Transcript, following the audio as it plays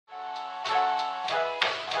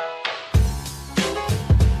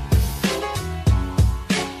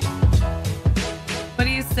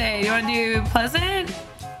want to do Pleasant?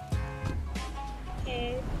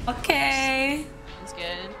 Okay. Okay. That's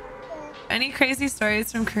good. Any crazy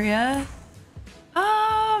stories from Korea?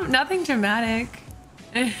 Nothing dramatic.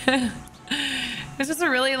 It was just a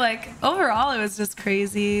really like overall it was just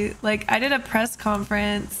crazy. Like I did a press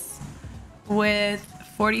conference with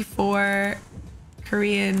 44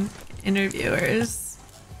 Korean interviewers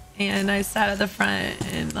and I sat at the front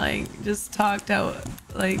and like just talked out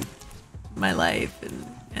like my life and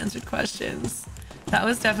answered questions. That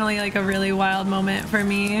was definitely like a really wild moment for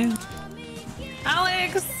me.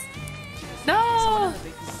 Alex! No!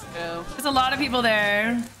 There's a lot of people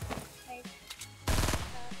there.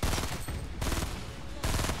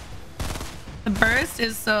 The burst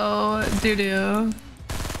is so doo-doo.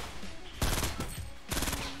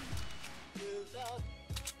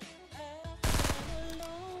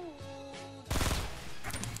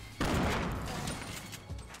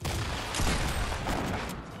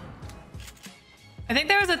 I think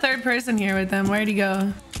there was a third person here with them. Where'd he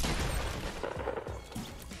go?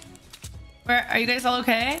 Where are you guys all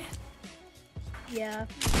okay? Yeah.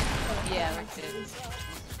 Yeah, we're good.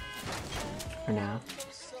 For now.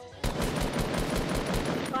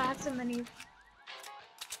 Oh, I have so many.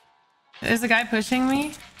 There's a guy pushing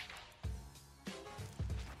me.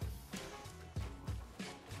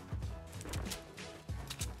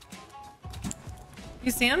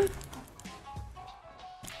 You see him?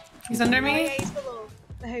 He's under Oh, me. yeah, he's below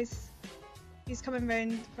the house. He's coming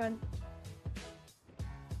round the front.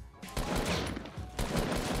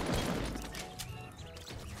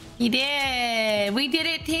 He did. We did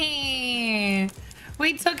it, team.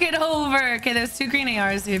 We took it over. Okay, there's 2 green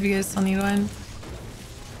ARs here if you guys still need one.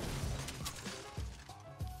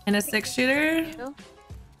 And a 6-shooter.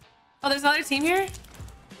 Oh, there's another team here?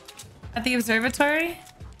 At the observatory?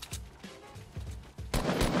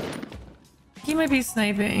 He might be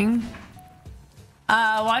sniping.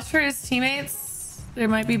 Watch for his teammates. There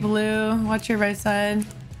might be blue. Watch your right side.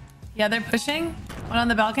 Yeah, they're pushing. One on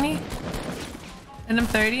the balcony. And I'm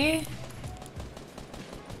 30.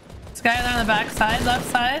 This guy on the back side, left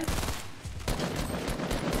side.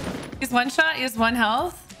 He's 1 shot. He has 1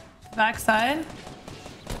 health. Back side.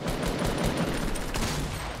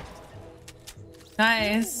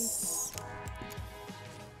 Nice.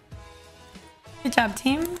 Good job,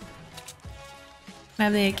 team. I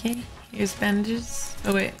have the AK. Here's bandages.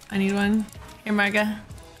 Oh wait, I need one. Here, Marga.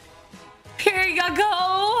 Here you go.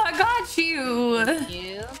 I got you. Thank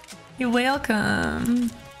you. You're welcome.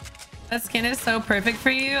 That skin is so perfect for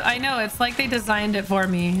you. I know, it's like they designed it for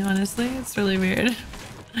me, honestly. It's really weird.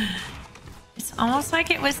 It's almost like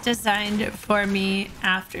it was designed for me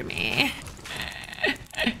after me.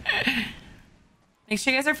 Make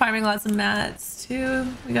sure you guys are farming lots of mats too.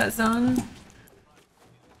 We got zone.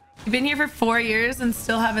 You've been here for 4 years and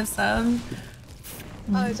still haven't subbed.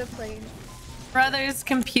 Oh, it's a plane. Brother's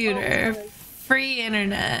computer. Oh, Free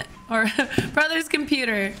internet. Or brother's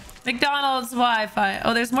computer. McDonald's Wi-Fi.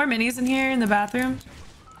 Oh, there's more minis in here in the bathroom.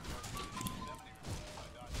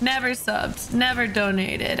 Never subbed. Never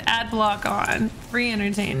donated. Ad block on. Free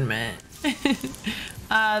entertainment.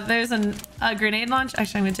 There's a grenade launch.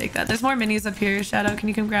 Actually, I'm gonna take that. There's more minis up here. Shadow, can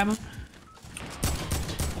you come grab them?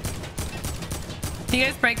 Can you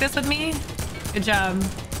guys break this with me? Good job.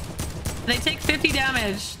 They take 50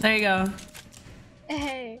 damage. There you go.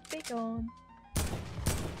 Hey, they gone.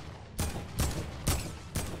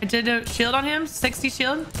 I did a shield on him. 60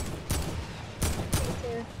 shield.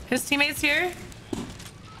 His teammates here.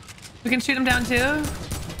 We can shoot him down too.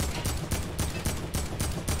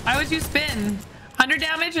 Why would you spin? 100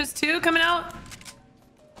 damage is 2 coming out.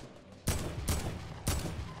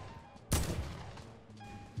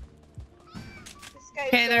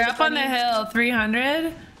 Okay, they're up on the hill.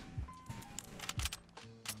 300.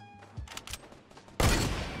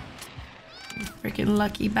 You freaking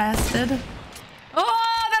lucky bastard.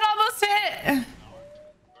 Oh, that almost hit.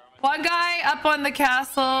 One guy up on the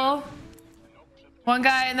castle. One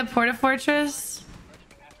guy in the porta fortress.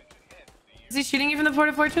 Is he shooting you from the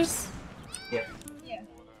porta fortress? Yep. Yeah.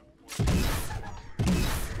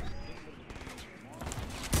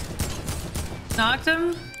 Knocked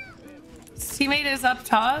him. His teammate is up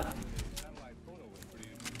top.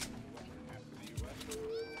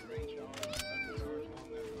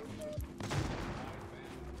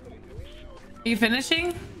 Are you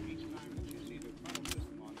finishing?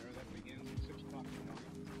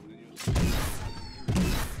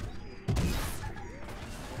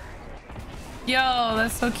 Yo,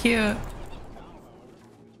 that's so cute.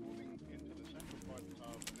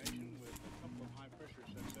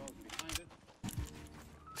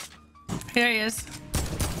 There he is.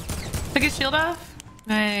 Took his shield off.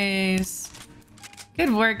 Nice.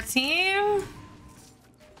 Good work, team.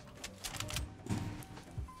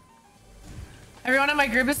 Everyone in my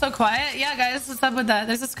group is so quiet. Yeah, guys, what's up with that?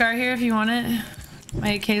 There's a scar here if you want it.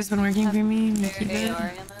 My AK has been working for me. Keep it.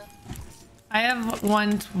 I have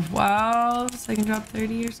 112, so I can drop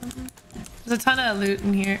 30 or something. There's a ton of loot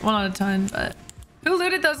in here. Well, not a ton, but who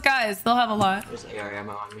looted those guys? They'll have a lot. There's AR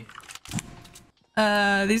ammo on me.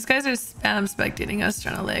 These guys are spam spectating us,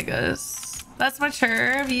 trying to lag us. That's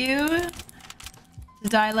mature of you. To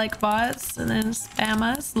die like bots and then spam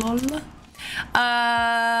us, lol. 3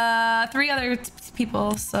 other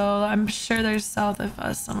people, so I'm sure they're south of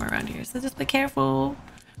us somewhere around here. So just be careful.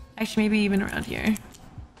 Actually, maybe even around here.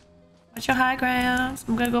 What's your high grounds?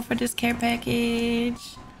 I'm gonna go for this care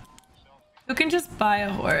package. Who can just buy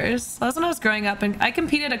a horse? That's when I was growing up and I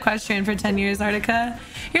competed equestrian for 10 years, Artica.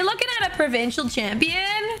 You're looking at a provincial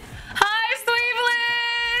champion? Hi,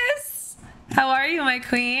 Sweebless! How are you, my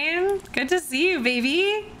queen? Good to see you,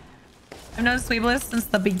 baby. I've known Sweebless since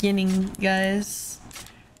the beginning, guys.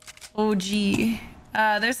 OG.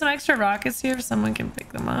 There's some extra rockets here if someone can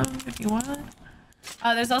pick them up if you want.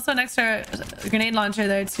 There's also an extra grenade launcher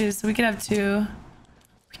there too, so we could have 2.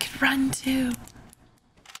 We could run 2. Is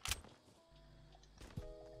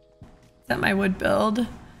that my wood build?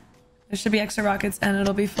 There should be extra rockets and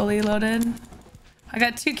it'll be fully loaded. I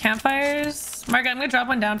got 2 campfires. Margaret, I'm gonna drop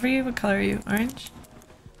one down for you. What color are you? Orange?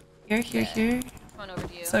 Here. One over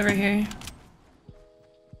to you. It's over here.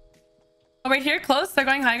 Oh, right here, close. They're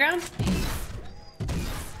going high ground.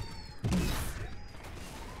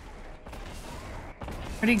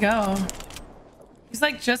 Where'd he go? He's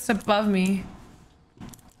like just above me.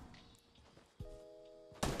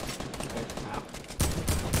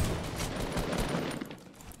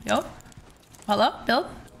 Yo. Hello? Build?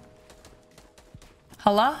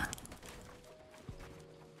 Hello?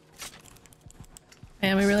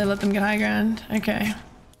 Man, we really let them get high ground. Okay.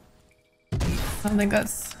 I don't think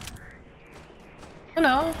that's... Oh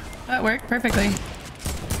no, that worked perfectly.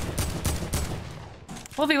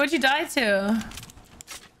 Wolfie, what'd you die to?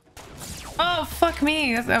 Oh, fuck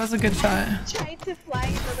me. That was a good shot. Tried to fly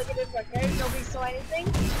and look at it work out. Nobody saw anything.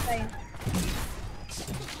 Fine.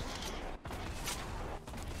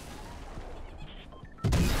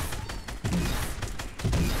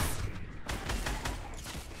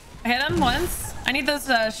 I hit him once. I need those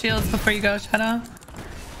shields before you go, Shadow.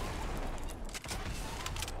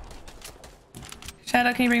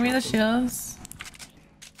 Shadow, can you bring me the shields?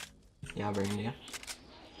 Yeah, I'll bring you.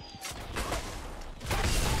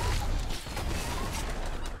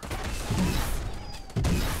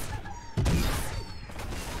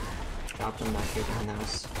 Dropped them back here behind the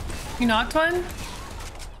house. You knocked one?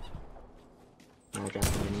 No, I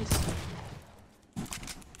dropped the minis.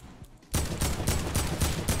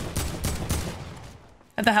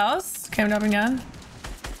 At the house? Okay, I'm dropping down.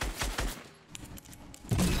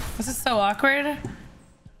 This is so awkward.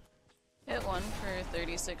 Hit one for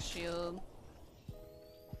 36 shield.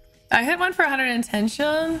 I hit one for 110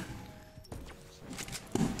 shield.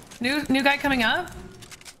 New guy coming up.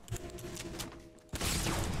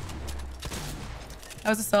 That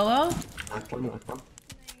was a solo. Knocked one.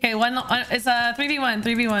 Okay, it's a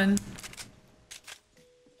 3v1.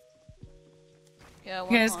 Yeah,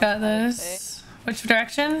 You guys got this. Which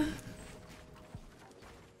direction?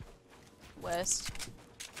 West.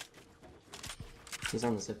 He's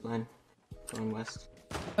on the zip line. Going west.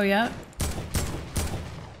 Oh yeah.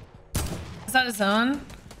 Is that a zone?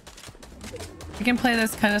 We can play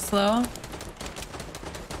this kind of slow.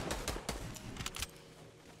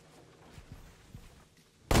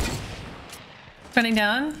 Running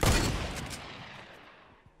down.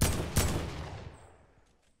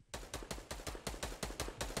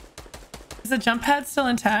 Is the jump pad still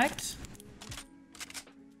intact?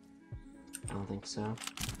 I don't think so.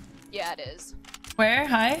 Yeah, it is. Where?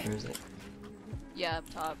 Hi? Where is it? Yeah, up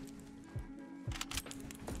top.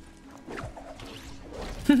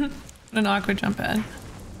 What an awkward jump pad.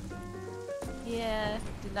 Yeah,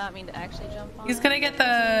 did not mean to actually jump on He's it. gonna get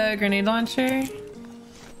the grenade launcher.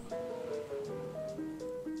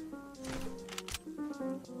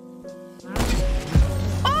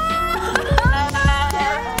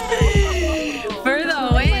 For the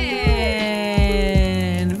win!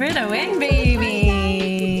 For the win,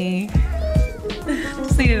 baby!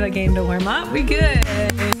 Just needed a game to warm up. We good.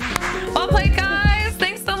 Well played, guys!